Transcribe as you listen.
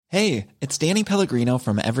Hey, it's Danny Pellegrino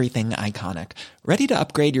from Everything Iconic. Ready to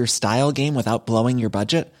upgrade your style game without blowing your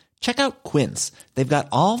budget? Check out Quince. They've got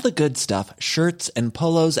all the good stuff, shirts and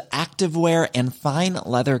polos, activewear, and fine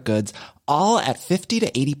leather goods, all at 50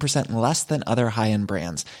 to 80% less than other high-end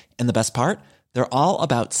brands. And the best part? They're all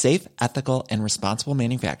about safe, ethical, and responsible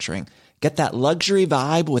manufacturing. Get that luxury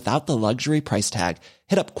vibe without the luxury price tag.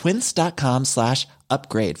 Hit up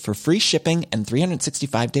quince.com/upgrade for free shipping and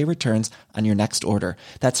 365-day returns on your next order.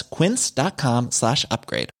 That's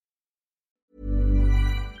quince.com/upgrade.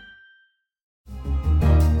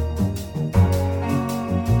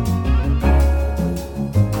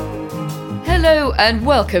 Hello and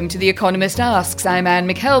welcome to The Economist Asks. I'm Anne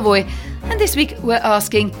McElvoy, and this week we're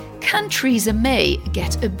asking, can Theresa May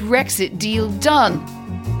get a Brexit deal done?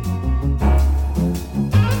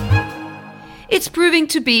 It's proving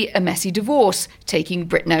to be a messy divorce. Taking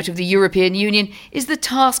Britain out of the European Union is the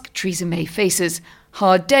task Theresa May faces.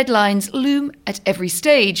 Hard deadlines loom at every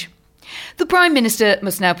stage. The Prime Minister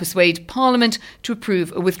must now persuade Parliament to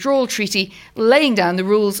approve a withdrawal treaty, laying down the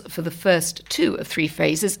rules for the first two of three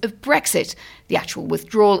phases of Brexit: the actual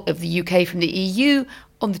withdrawal of the UK from the EU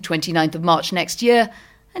on the 29th of March next year,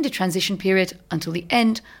 and a transition period until the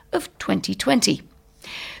end of 2020.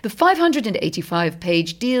 The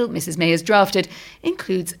 585-page deal Mrs May has drafted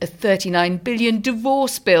includes a £39 billion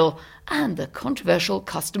divorce bill and the controversial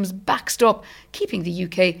customs backstop, keeping the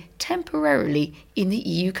UK temporarily in the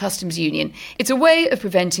EU customs union. It's a way of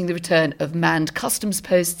preventing the return of manned customs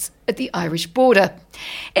posts at the Irish border.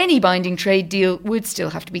 Any binding trade deal would still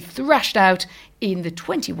have to be thrashed out in the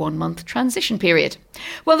 21-month transition period.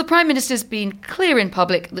 Well, the Prime Minister's been clear in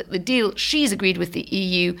public that the deal she's agreed with the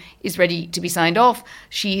EU is ready to be signed off.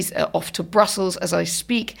 She's off to Brussels as I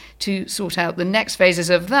speak to sort out the next phases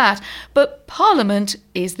of that. But Parliament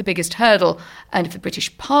is the biggest hurdle. And if the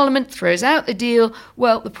British Parliament throws out the deal,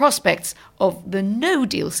 well, the prospects of the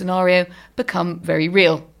no-deal scenario become very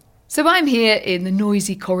real. So I'm here in the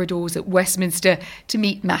noisy corridors at Westminster to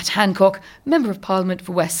meet Matt Hancock, Member of Parliament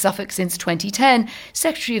for West Suffolk since 2010,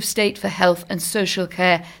 Secretary of State for Health and Social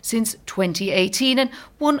Care since 2018, and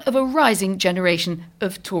one of a rising generation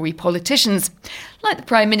of Tory politicians. Like the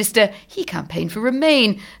Prime Minister, he campaigned for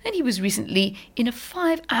Remain, and he was recently in a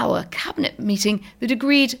 5-hour cabinet meeting that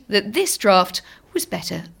agreed that this draft was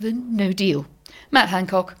better than no deal. Matt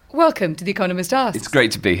Hancock, welcome to The Economist Asks. It's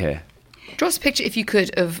great to be here. Draw us a picture, if you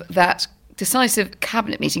could, of that decisive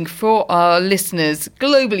cabinet meeting for our listeners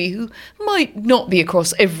globally who might not be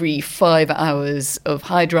across every 5 hours of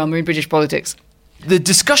high drama in British politics. The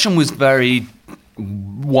discussion was very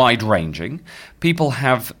wide-ranging. People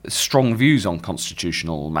have strong views on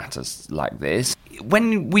constitutional matters like this.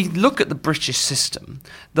 When we look at the British system,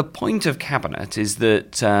 the point of cabinet is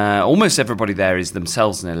that almost everybody there is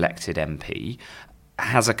themselves an elected MP,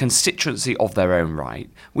 has a constituency of their own right.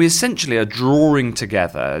 We essentially are drawing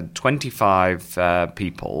together 25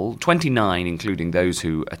 people, 29 including those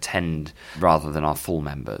who attend rather than our full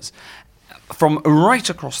members, from right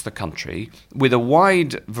across the country with a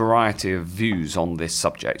wide variety of views on this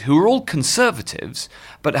subject, who are all conservatives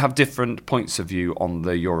but have different points of view on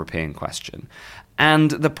the European question. And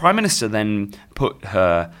the Prime Minister then put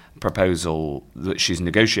her proposal that she's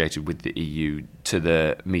negotiated with the EU to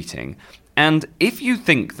the meeting. And if you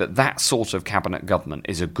think that that sort of cabinet government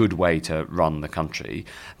is a good way to run the country,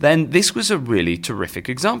 then this was a really terrific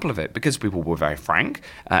example of it, because people were very frank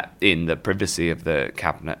in the privacy of the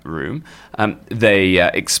cabinet room. They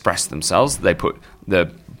expressed themselves. They put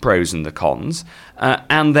the pros and the cons.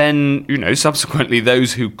 And then, subsequently,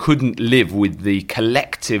 those who couldn't live with the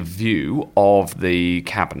collective view of the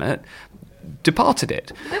cabinet departed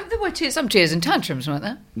it. There were some tears and tantrums, weren't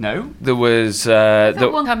there? No, there was...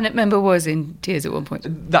 one cabinet member was in tears at one point.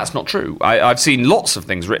 That's not true. I've seen lots of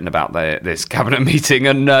things written about this cabinet meeting,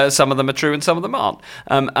 and some of them are true and some of them aren't.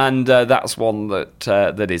 And that's one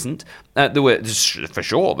that isn't. There were, for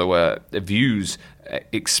sure, there were views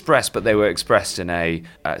expressed, but they were expressed in a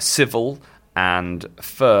civil and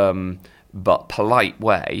firm but polite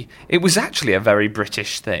way. It was actually a very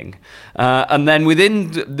British thing. And then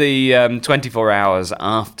within the 24 hours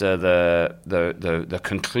after the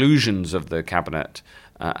conclusions of the cabinet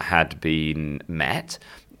had been met,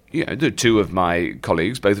 the two of my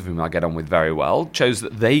colleagues, both of whom I get on with very well, chose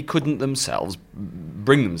that they couldn't themselves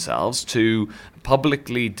bring themselves to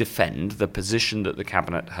publicly defend the position that the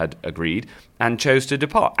cabinet had agreed, and chose to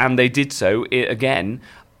depart. And they did so again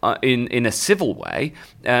in a civil way,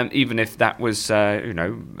 even if that was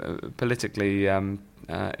politically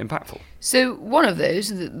impactful. So one of those,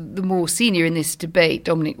 the more senior in this debate,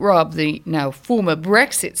 Dominic Raab, the now former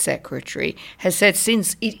Brexit secretary, has said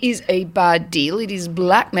since it is a bad deal, it is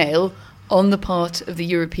blackmail on the part of the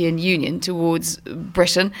European Union towards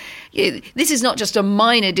Britain. This is not just a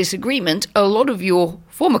minor disagreement. A lot of your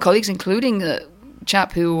former colleagues, including the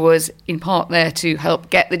chap who was in part there to help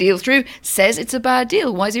get the deal through, says it's a bad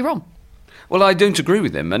deal. Why is he wrong? Well, I don't agree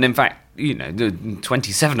with him. And in fact, the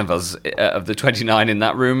 27 of us, of the 29 in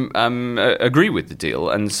that room, agree with the deal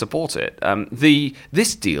and support it.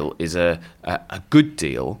 This deal is a good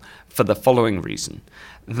deal for the following reason,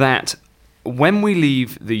 that when we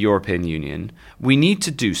leave the European Union, we need to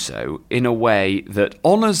do so in a way that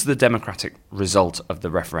honours the democratic result of the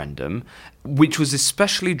referendum, which was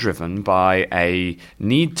especially driven by a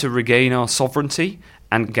need to regain our sovereignty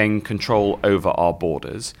and gain control over our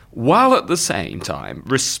borders, while at the same time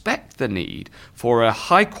respect the need for a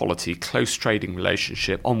high-quality, close trading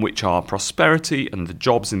relationship on which our prosperity and the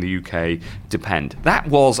jobs in the UK depend. That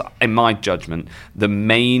was, in my judgment, the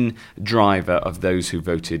main driver of those who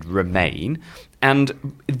voted Remain,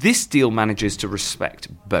 and this deal manages to respect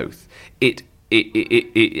both. It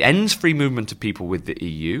ends free movement of people with the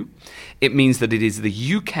EU. It means that it is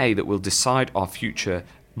the UK that will decide our future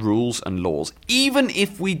rules and laws, even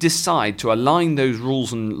if we decide to align those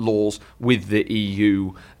rules and laws with the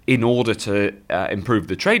EU in order to improve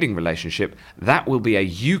the trading relationship. That will be a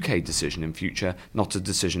UK decision in future, not a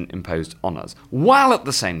decision imposed on us. While at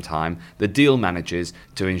the same time, the deal manages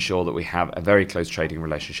to ensure that we have a very close trading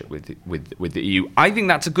relationship with the EU. I think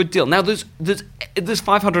that's a good deal. Now, there's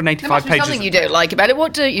 585 there must be pages. Something you don't like about it.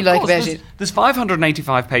 What don't you like about it? There's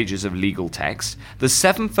 585 pages of legal text. There's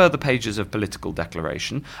 7 further pages of political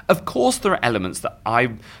declaration. Of course, there are elements that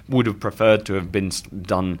I would have preferred to have been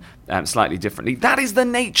done slightly differently. That is the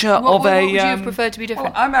nature of what would you have preferred to be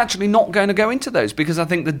different? Well, I'm actually not going to go into those because I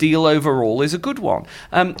think the deal overall is a good one.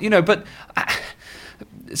 But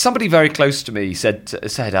somebody very close to me said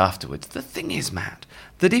afterwards, the thing is, Matt,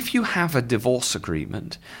 that if you have a divorce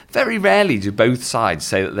agreement, very rarely do both sides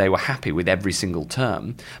say that they were happy with every single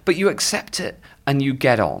term, but you accept it and you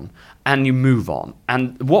get on and you move on.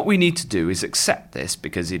 And what we need to do is accept this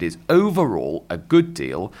because it is overall a good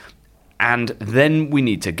deal. And then we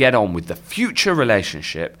need to get on with the future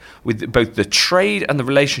relationship with both the trade and the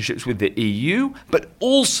relationships with the EU, but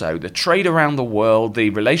also the trade around the world,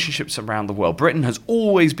 the relationships around the world. Britain has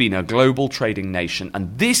always been a global trading nation,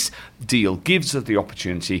 and this deal gives us the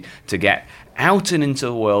opportunity to get out and into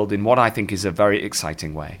the world in what I think is a very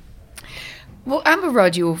exciting way. Well, Amber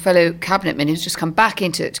Rudd, your fellow cabinet minister, who's just come back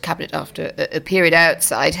into cabinet after a period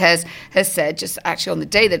outside, has said, just actually on the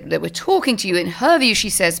day that we're talking to you, in her view,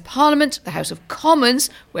 she says, Parliament, the House of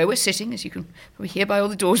Commons, where we're sitting, as you can probably hear by all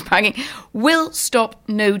the doors banging, will stop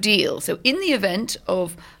no deal. So in the event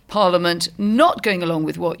of Parliament not going along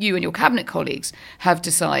with what you and your cabinet colleagues have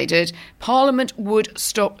decided, Parliament would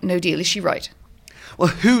stop no deal. Is she right? Well,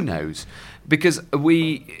 who knows? Because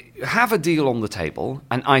we have a deal on the table,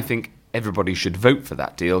 and I think everybody should vote for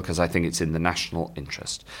that deal because I think it's in the national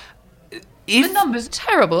interest. The numbers are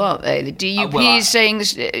terrible, aren't they? The DUP is saying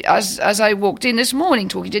this, as I walked in this morning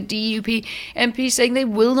talking to DUP MPs saying they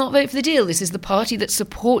will not vote for the deal. This is the party that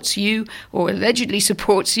supports you, or allegedly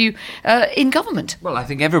supports you, in government. Well, I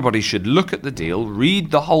think everybody should look at the deal,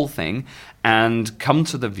 read the whole thing, and come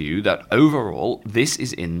to the view that overall this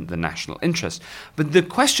is in the national interest. But the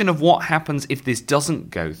question of what happens if this doesn't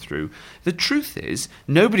go through, the truth is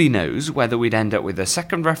nobody knows whether we'd end up with a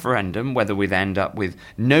second referendum, whether we'd end up with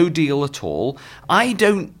no deal at all. I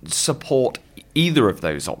don't support either of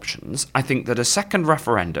those options. I think that a second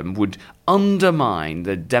referendum would undermine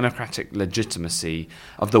the democratic legitimacy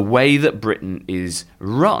of the way that Britain is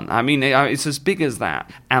run. I mean, it's as big as that.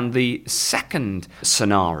 And the second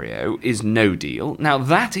scenario is no deal. Now,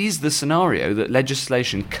 that is the scenario that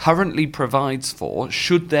legislation currently provides for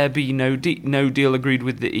should there be no deal agreed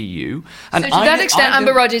with the EU. And so to that extent,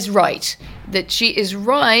 Amber Rudd is right, that she is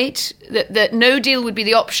right, that no deal would be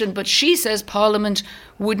the option, but she says Parliament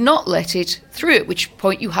would not let it through, at which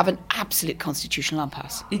point you have an absolute constitutional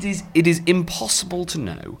impasse. It is impossible to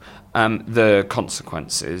know the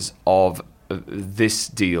consequences of this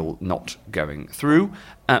deal not going through.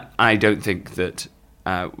 I don't think that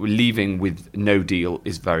leaving with no deal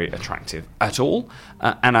is very attractive at all,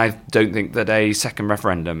 and I don't think that a second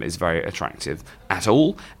referendum is very attractive at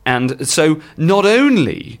all. And so not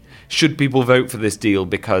only should people vote for this deal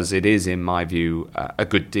because it is, in my view, a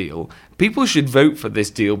good deal, people should vote for this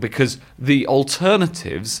deal because the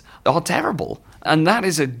alternatives are terrible. And that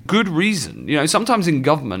is a good reason. Sometimes in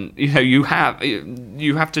government, you have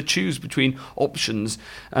to choose between options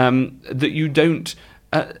that you don't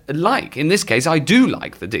like. In this case, I do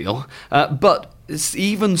like the deal, but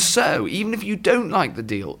even so, even if you don't like the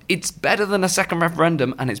deal, it's better than a second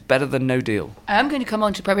referendum and it's better than no deal. I'm going to come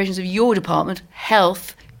on to preparations of your department,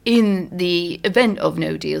 health, in the event of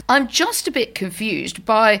no deal. I'm just a bit confused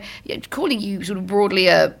by calling you sort of broadly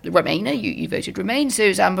a Remainer. You voted Remain, so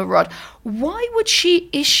is Amber Rudd. Why would she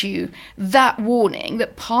issue that warning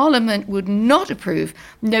that Parliament would not approve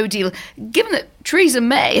no deal, given that Theresa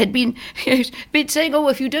May had been saying,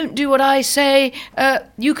 if you don't do what I say,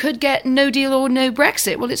 you could get no deal or no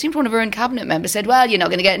Brexit? Well, it seems one of her own cabinet members said, well, you're not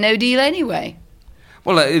going to get no deal anyway.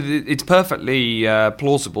 Well, it's perfectly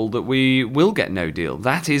plausible that we will get no deal.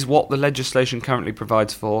 That is what the legislation currently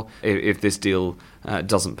provides for if this deal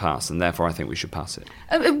doesn't pass, and therefore I think we should pass it.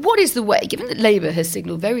 What is the way, given that Labour has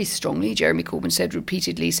signalled very strongly, Jeremy Corbyn said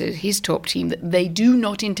repeatedly, so his top team, that they do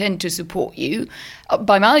not intend to support you.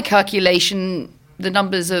 By my calculation, the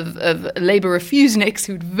numbers of Labour refuseniks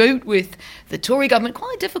who'd vote with the Tory government,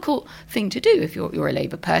 quite a difficult thing to do if you're a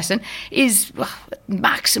Labour person, is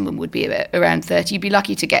maximum would be around 30. You'd be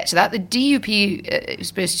lucky to get to that. The DUP is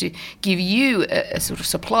supposed to give you a sort of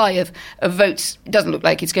supply of votes. It doesn't look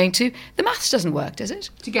like it's going to. The maths doesn't work, does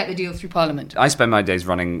it, to get the deal through Parliament? I spend my days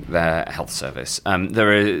running their health service.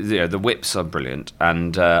 The whips are brilliant,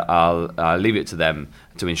 and I'll leave it to them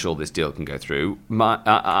to ensure this deal can go through.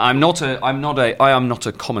 I am not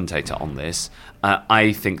a commentator on this.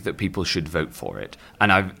 I think that people should vote for it,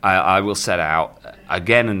 and I will set out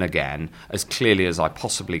again and again, as clearly as I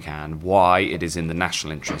possibly can, why it is in the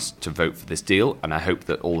national interest to vote for this deal, and I hope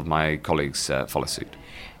that all of my colleagues follow suit.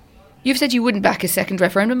 You've said you wouldn't back a second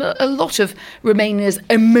referendum. A lot of Remainers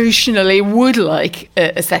emotionally would like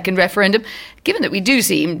a second referendum, given that we do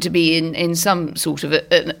seem to be in some sort of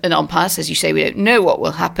an impasse. As you say, we don't know what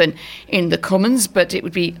will happen in the Commons, but it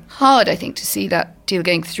would be hard, I think, to see that deal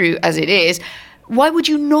going through as it is. Why would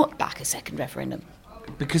you not back a second referendum?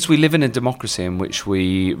 Because we live in a democracy in which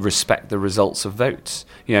we respect the results of votes.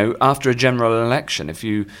 After a general election, if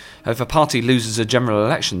a party loses a general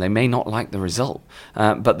election, they may not like the result,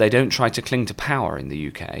 but they don't try to cling to power in the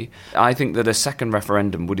UK. I think that a second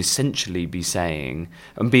referendum would essentially be saying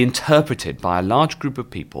and be interpreted by a large group of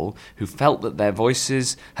people who felt that their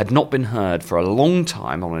voices had not been heard for a long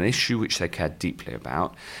time on an issue which they cared deeply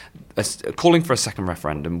about. Calling for a second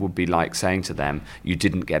referendum would be like saying to them, you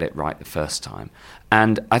didn't get it right the first time.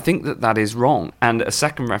 And I think that is wrong. And a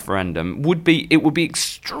second referendum would be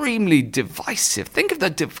extremely divisive. Think of the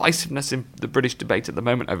divisiveness in the British debate at the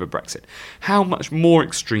moment over Brexit. How much more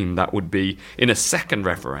extreme that would be in a second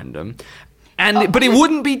referendum. But it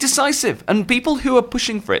wouldn't be decisive. And people who are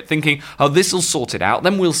pushing for it, thinking, this will sort it out,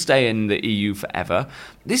 then we'll stay in the EU forever.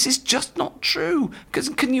 This is just not true. Because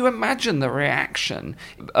can you imagine the reaction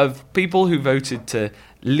of people who voted to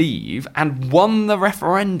leave and won the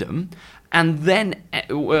referendum, and then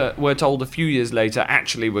we're told a few years later,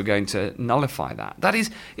 actually, we're going to nullify that. That is,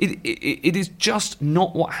 it is just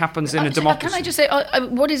not what happens in a democracy. Can I just say,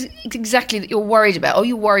 what is it exactly that you're worried about? Are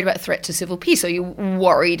you worried about threat to civil peace? Are you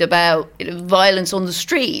worried about violence on the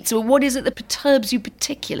streets? Or what is it that perturbs you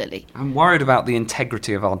particularly? I'm worried about the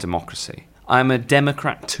integrity of our democracy. I'm a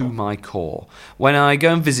Democrat to my core. When I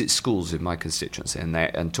go and visit schools in my constituency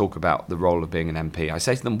and talk about the role of being an MP, I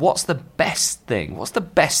say to them, what's the best thing? What's the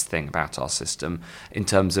best thing about our system in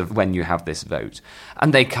terms of when you have this vote?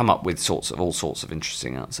 And they come up with all sorts of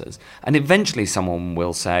interesting answers. And eventually someone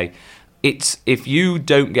will say, it's if you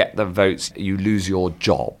don't get the votes, you lose your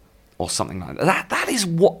job. Or something like that. That is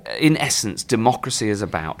what, in essence, democracy is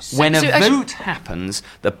about. When a vote happens,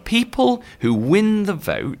 the people who win the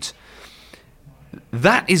vote,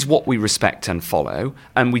 that is what we respect and follow,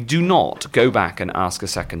 and we do not go back and ask a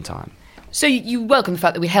second time. So you welcome the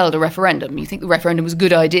fact that we held a referendum. You think the referendum was a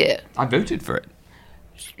good idea? I voted for it.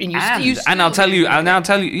 And I'll tell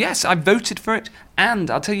you, yes, I voted for it, and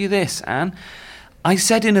I'll tell you this, Anne. I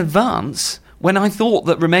said in advance, when I thought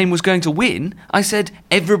that Remain was going to win, I said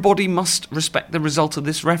everybody must respect the result of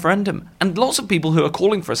this referendum. And lots of people who are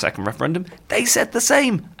calling for a second referendum, they said the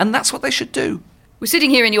same, and that's what they should do. We're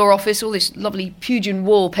sitting here in your office, all this lovely Pugin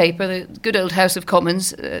wallpaper, the good old House of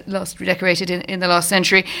Commons, last redecorated in the last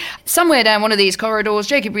century. Somewhere down one of these corridors,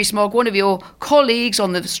 Jacob Rees-Mogg, one of your colleagues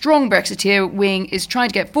on the strong Brexiteer wing, is trying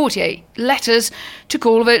to get 48 letters to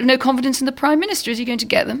call a vote of no confidence in the Prime Minister. Is he going to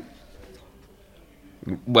get them?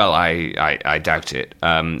 Well, I doubt it.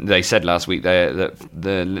 They said last week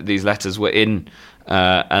that these letters were in,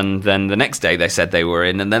 and then the next day they said they were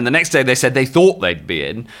in, and then the next day they said they thought they'd be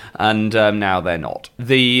in, and now they're not.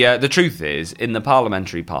 The truth is, in the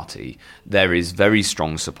parliamentary party, there is very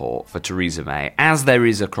strong support for Theresa May, as there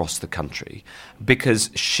is across the country, because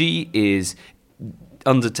she is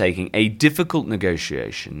undertaking a difficult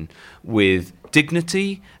negotiation with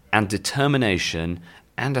dignity and determination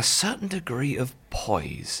and a certain degree of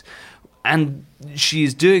poise. And she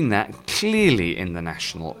is doing that clearly in the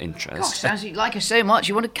national interest. Gosh, sounds like you like her so much.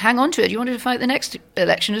 You want to hang on to it. You want her to fight the next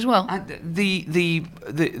election as well. The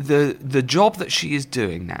job that she is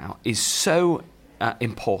doing now is so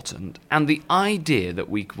important, and the idea that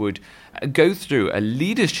we would go through a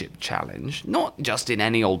leadership challenge, not just in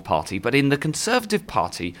any old party, but in the Conservative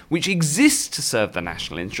Party, which exists to serve the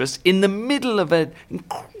national interest, in the middle of an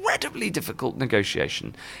incredibly difficult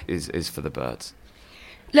negotiation, is for the birds.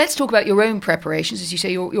 Let's talk about your own preparations. As you say,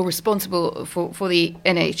 you're responsible for the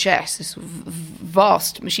NHS, this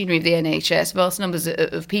vast machinery of the NHS, vast numbers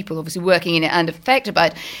of people obviously working in it and affected by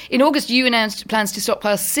it. In August, you announced plans to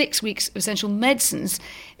stockpile 6 weeks of essential medicines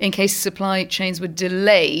in case supply chains were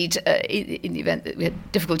delayed in the event that we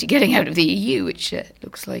had difficulty getting out of the EU, which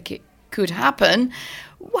looks like it could happen.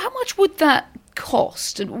 How much would that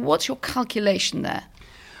cost, and what's your calculation there?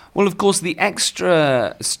 Well, of course, the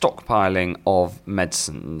extra stockpiling of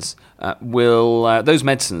medicines those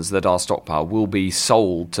medicines that are stockpiled will be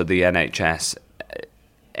sold to the NHS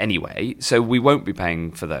anyway, so we won't be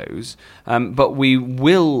paying for those. But we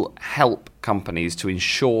will help companies to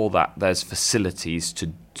ensure that there's facilities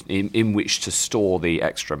in which to store the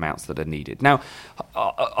extra amounts that are needed. Now,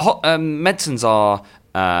 medicines are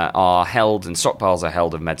held, and stockpiles are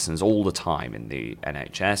held of medicines all the time in the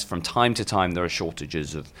NHS. From time to time, there are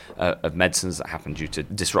shortages of medicines that happen due to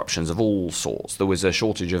disruptions of all sorts. There was a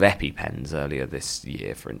shortage of EpiPens earlier this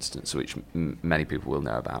year, for instance, which many people will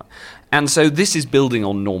know about. And so this is building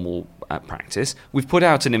on normal practice. We've put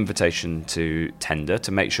out an invitation to tender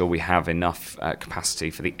to make sure we have enough capacity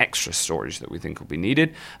for the extra storage that we think will be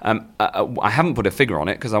needed. I haven't put a figure on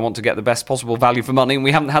it because I want to get the best possible value for money, and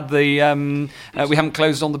we haven't had we haven't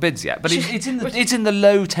closed on the bids yet. But it's in the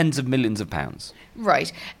low tens of millions of pounds.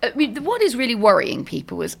 Right. I mean, what is really worrying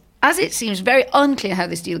people is, as it seems very unclear how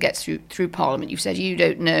this deal gets through Parliament. You've said you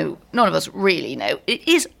don't know. None of us really know. It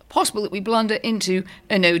is possible that we blunder into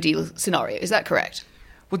a no-deal scenario. Is that correct?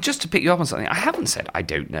 Well, just to pick you up on something, I haven't said I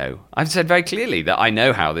don't know. I've said very clearly that I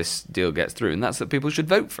know how this deal gets through, and that's that people should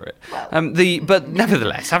vote for it. Well, but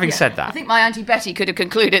nevertheless, having said that, I think my Auntie Betty could have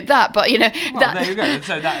concluded that, but there you go.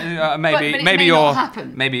 So that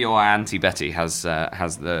maybe your Auntie Betty has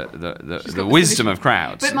the wisdom of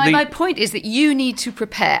crowds. But my point is that you need to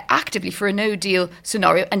prepare actively for a no-deal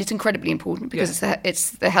scenario, and it's incredibly important because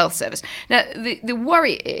it's the health service. Now, the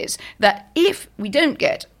worry is that if we don't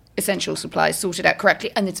get essential supplies sorted out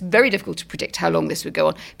correctly, and it's very difficult to predict how long this would go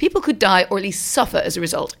on, people could die or at least suffer as a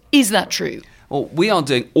result. Is that true? Well, we are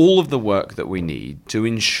doing all of the work that we need to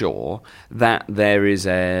ensure that there is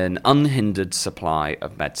an unhindered supply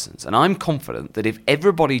of medicines. And I'm confident that if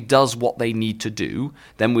everybody does what they need to do,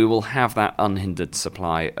 then we will have that unhindered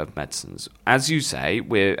supply of medicines. As you say,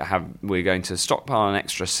 we're going to stockpile an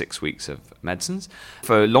extra 6 weeks of medicines.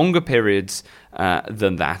 For longer periods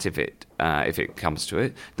than that, if it comes to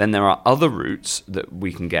it, then there are other routes that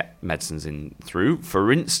we can get medicines in through. For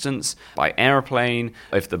instance, by aeroplane,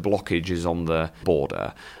 if the blockage is on the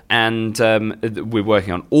border. And we're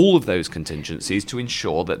working on all of those contingencies to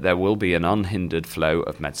ensure that there will be an unhindered flow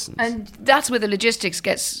of medicines. And that's where the logistics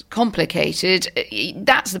gets complicated.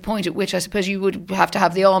 That's the point at which I suppose you would have to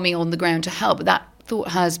have the army on the ground to help. But that thought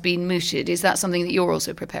has been mooted. Is that something that you're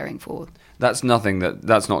also preparing for? That's not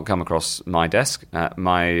come across my desk.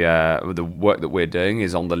 The work that we're doing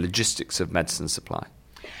is on the logistics of medicine supply.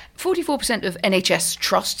 44% of NHS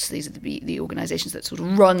trusts, these are the organisations that sort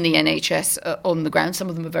of run the NHS on the ground, some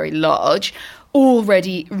of them are very large,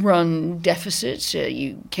 already run deficits.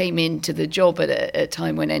 You came into the job at a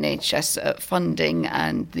time when NHS funding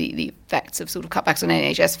and the effects of sort of cutbacks on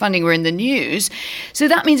NHS funding were in the news. So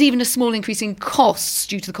that means even a small increase in costs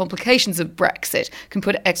due to the complications of Brexit can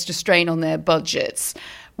put extra strain on their budgets.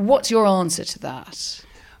 What's your answer to that?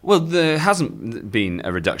 Well, there hasn't been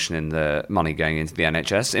a reduction in the money going into the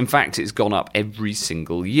NHS. In fact, it's gone up every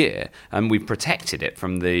single year, and we've protected it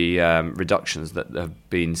from the reductions that have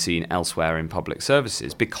been seen elsewhere in public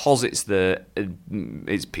services because it's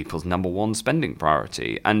people's number one spending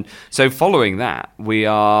priority. And so following that, we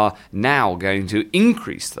are now going to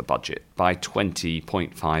increase the budget by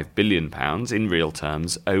 £20.5 billion in real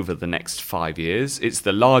terms over the next 5 years. It's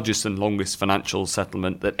the largest and longest financial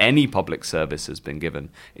settlement that any public service has been given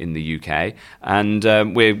in the UK, and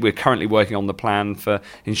we're currently working on the plan for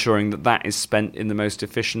ensuring that is spent in the most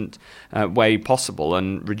efficient way possible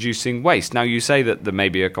and reducing waste. Now, you say that there may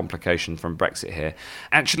be a complication from Brexit here.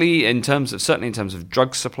 Actually, certainly in terms of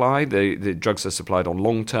drug supply, the drugs are supplied on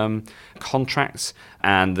long-term contracts,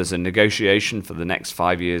 and there's a negotiation for the next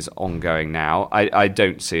 5 years ongoing now. I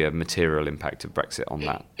don't see a material impact of Brexit on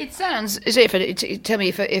that. It sounds as if, tell me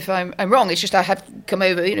if I'm wrong, it's just I have come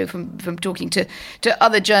over, from talking to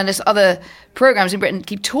other journalists, other programmes in Britain,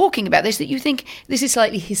 keep talking about this, that you think this is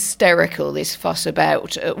slightly hysterical, this fuss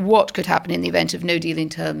about what could happen in the event of no deal in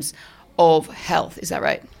terms of health. Is that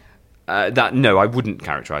right? No, I wouldn't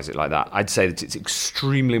characterise it like that. I'd say that it's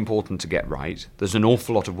extremely important to get right. There's an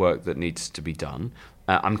awful lot of work that needs to be done.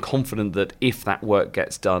 I'm confident that if that work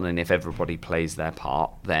gets done and if everybody plays their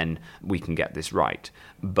part, then we can get this right.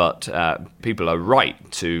 But people are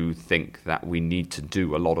right to think that we need to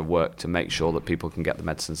do a lot of work to make sure that people can get the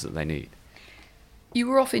medicines that they need. You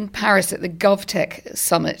were off in Paris at the GovTech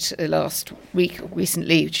Summit last week,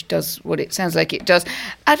 recently, which does what it sounds like it does,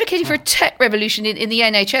 advocating for a tech revolution in the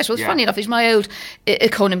NHS. Well, funny enough, it's my old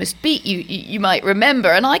Economist beat, you might remember,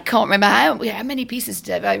 and I can't remember how many pieces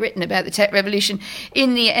have I written about the tech revolution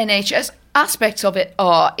in the NHS. Aspects of it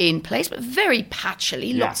are in place, but very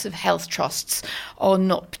patchily. Lots of health trusts are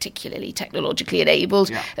not particularly technologically enabled.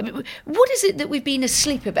 What is it that we've been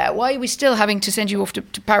asleep about? Why are we still having to send you off to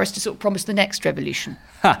Paris to sort of promise the next revolution?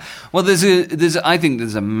 Well, I think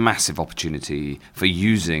there's a massive opportunity for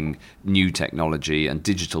using new technology and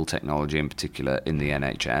digital technology in particular in the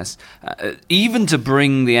NHS, even to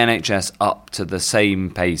bring the NHS up to the same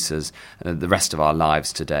pace as the rest of our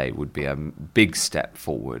lives today would be a big step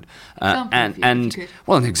forward. An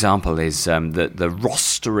example is that the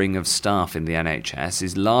rostering of staff in the NHS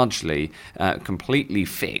is largely completely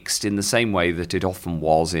fixed in the same way that it often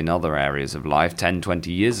was in other areas of life 10,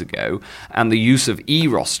 20 years ago, and the use of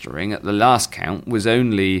e-rostering at the last count was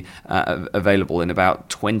only available in about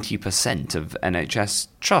 20% of NHS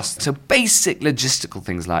trusts. So basic logistical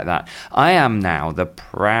things like that. I am now the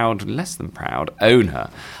less than proud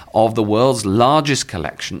owner of the world's largest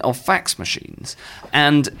collection of fax machines.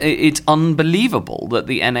 And it's unbelievable that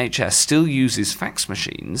the NHS still uses fax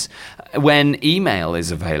machines when email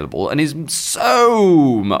is available and is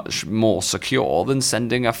so much more secure than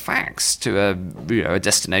sending a fax to a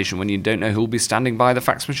destination when you don't know who will be standing by the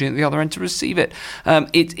fax machine at the other end to receive it.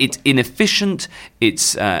 It's inefficient,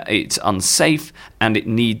 it's unsafe, and it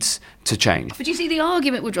needs to change. But you see, the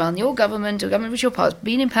argument would run, your government, or government which your part, has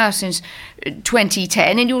been in power since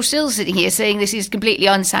 2010, and you're still sitting here saying this is completely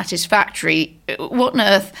unsatisfactory. What on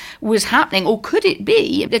earth was happening? Or could it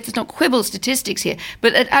be, let's not quibble statistics here,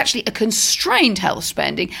 but that actually a constrained health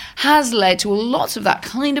spending has led to lots of that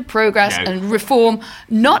kind of progress and reform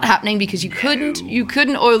not happening because you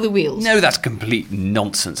couldn't oil the wheels? No, that's complete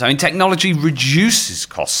nonsense. I mean, technology reduces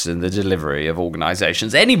costs in the delivery of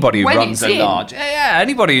organisations. Anybody who runs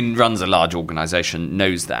a large organisation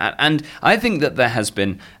knows that, and I think that there has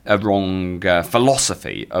been a wrong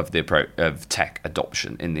philosophy of of tech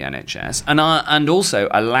adoption in the NHS, and also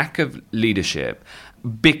a lack of leadership,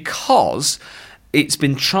 because it's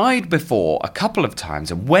been tried before a couple of times,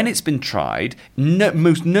 and when it's been tried,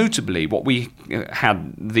 most notably what we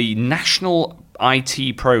had, the National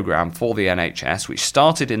IT programme for the NHS, which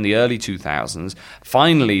started in the early 2000s,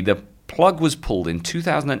 finally the plug was pulled in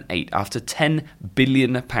 2008 after £10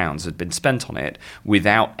 billion had been spent on it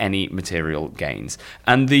without any material gains.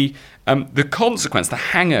 And the consequence, the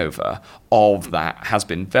hangover of that has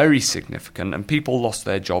been very significant, and people lost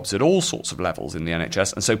their jobs at all sorts of levels in the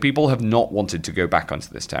NHS, and so people have not wanted to go back onto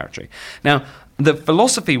this territory. Now, the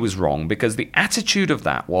philosophy was wrong because the attitude of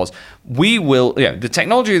that was, the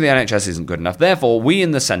technology of the NHS isn't good enough, therefore we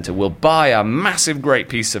in the centre will buy a massive great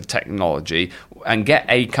piece of technology and get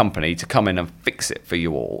a company to come in and fix it for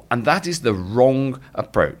you all. And that is the wrong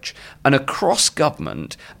approach. And across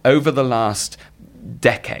government, over the last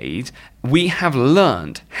decade, we have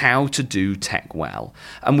learned how to do tech well.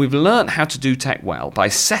 And we've learned how to do tech well by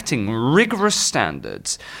setting rigorous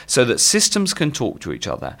standards so that systems can talk to each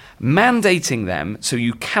other, mandating them so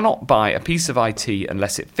you cannot buy a piece of IT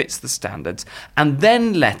unless it fits the standards, and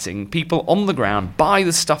then letting people on the ground buy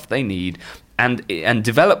the stuff they need and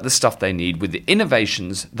develop the stuff they need with the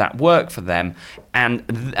innovations that work for them, and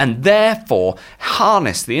therefore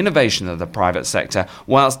harness the innovation of the private sector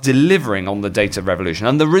whilst delivering on the data revolution.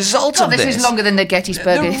 And the result of this is longer than the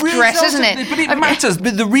Gettysburg Address, isn't it? But it matters.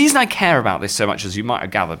 But the reason I care about this so much, as you might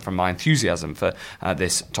have gathered from my enthusiasm for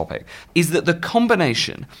this topic, is that the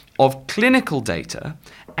combination of clinical data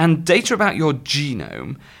and data about your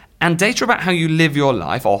genome and data about how you live your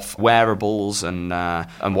life off wearables and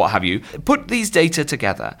what have you. Put these data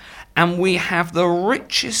together, and we have the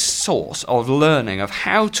richest source of learning of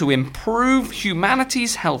how to improve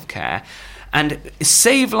humanity's healthcare and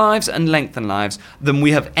save lives and lengthen lives than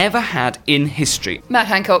we have ever had in history. Matt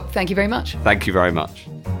Hancock, thank you very much. Thank you very much.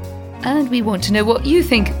 And we want to know what you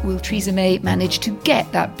think. Will Theresa May manage to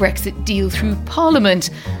get that Brexit deal through Parliament?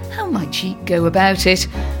 How might she go about it?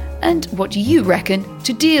 And what do you reckon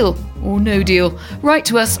to deal or no deal? Write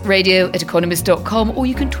to us, radio@economist.com, or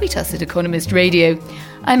you can tweet us at Economist Radio.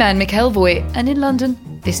 I'm Anne McElvoy, and in London,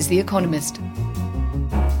 this is The Economist.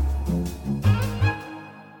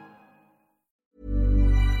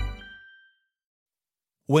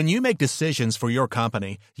 When you make decisions for your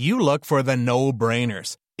company, you look for the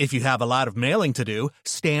no-brainers. If you have a lot of mailing to do,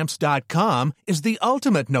 Stamps.com is the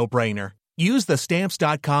ultimate no-brainer. Use the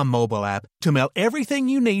Stamps.com mobile app to mail everything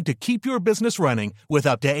you need to keep your business running with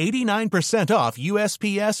up to 89% off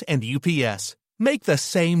USPS and UPS. Make the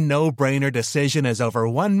same no-brainer decision as over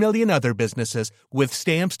 1 million other businesses with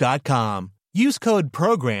Stamps.com. Use code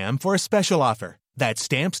PROGRAM for a special offer. That's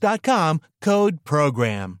Stamps.com, code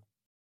PROGRAM.